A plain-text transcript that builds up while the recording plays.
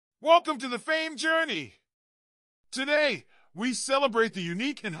Welcome to the Fame Journey! Today, we celebrate the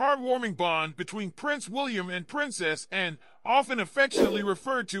unique and heartwarming bond between Prince William and Princess Anne, often affectionately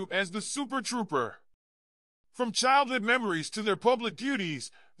referred to as the Super Trooper. From childhood memories to their public duties,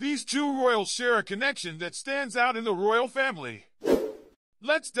 these two royals share a connection that stands out in the royal family.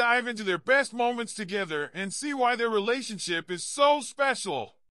 Let's dive into their best moments together and see why their relationship is so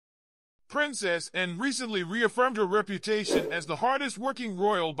special. Princess Anne recently reaffirmed her reputation as the hardest-working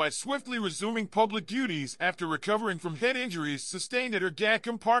royal by swiftly resuming public duties after recovering from head injuries sustained at her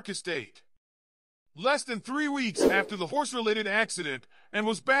Gatcombe Park estate. Less than 3 weeks after the horse-related accident, Anne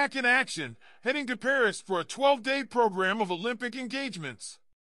was back in action, heading to Paris for a 12-day program of Olympic engagements.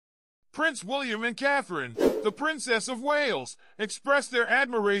 Prince William and Catherine, the Princess of Wales, expressed their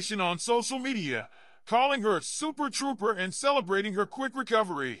admiration on social media, calling her a super trooper and celebrating her quick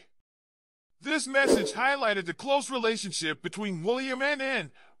recovery. This message highlighted the close relationship between William and Anne,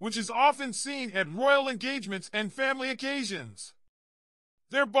 which is often seen at royal engagements and family occasions.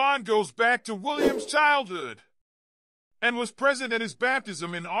 Their bond goes back to William's childhood. Anne was present at his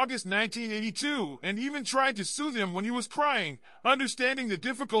baptism in August 1982 and even tried to soothe him when he was crying, understanding the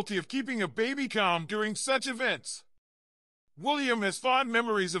difficulty of keeping a baby calm during such events. William has fond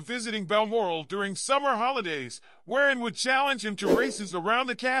memories of visiting Balmoral during summer holidays, where Anne would challenge him to races around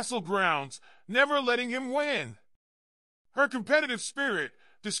the castle grounds, never letting him win. Her competitive spirit,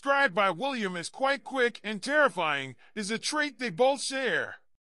 described by William as quite quick and terrifying, is a trait they both share.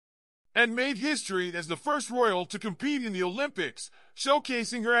 Anne made history as the first royal to compete in the Olympics,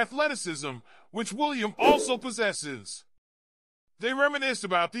 showcasing her athleticism, which William also possesses. They reminisce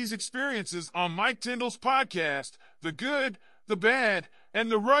about these experiences on Mike Tyndall's podcast, The Good, the Bad, and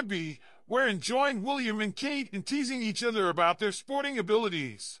the Rugby, wherein join William and Kate in teasing each other about their sporting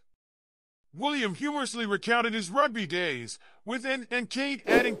abilities. William humorously recounted his rugby days, with Anne and Kate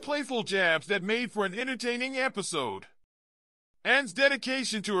adding playful jabs that made for an entertaining episode. Anne's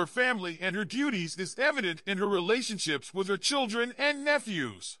dedication to her family and her duties is evident in her relationships with her children and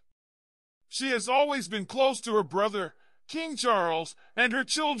nephews. She has always been close to her brother, King Charles, and her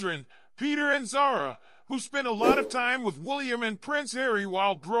children, Peter and Zara, who spent a lot of time with William and Prince Harry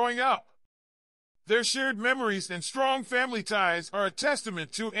while growing up. Their shared memories and strong family ties are a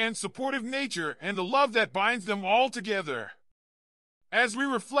testament to Anne's supportive nature and the love that binds them all together. As we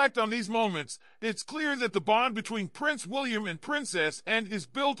reflect on these moments, it's clear that the bond between Prince William and Princess Anne is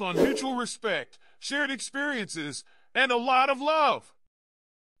built on mutual respect, shared experiences, and a lot of love.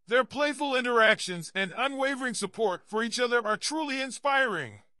 Their playful interactions and unwavering support for each other are truly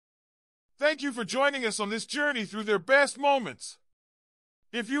inspiring. Thank you for joining us on this journey through their best moments.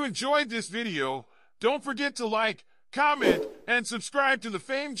 If you enjoyed this video, don't forget to like, comment, and subscribe to the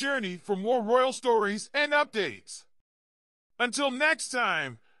Fame Journey for more royal stories and updates. Until next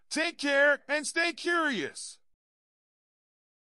time, take care and stay curious.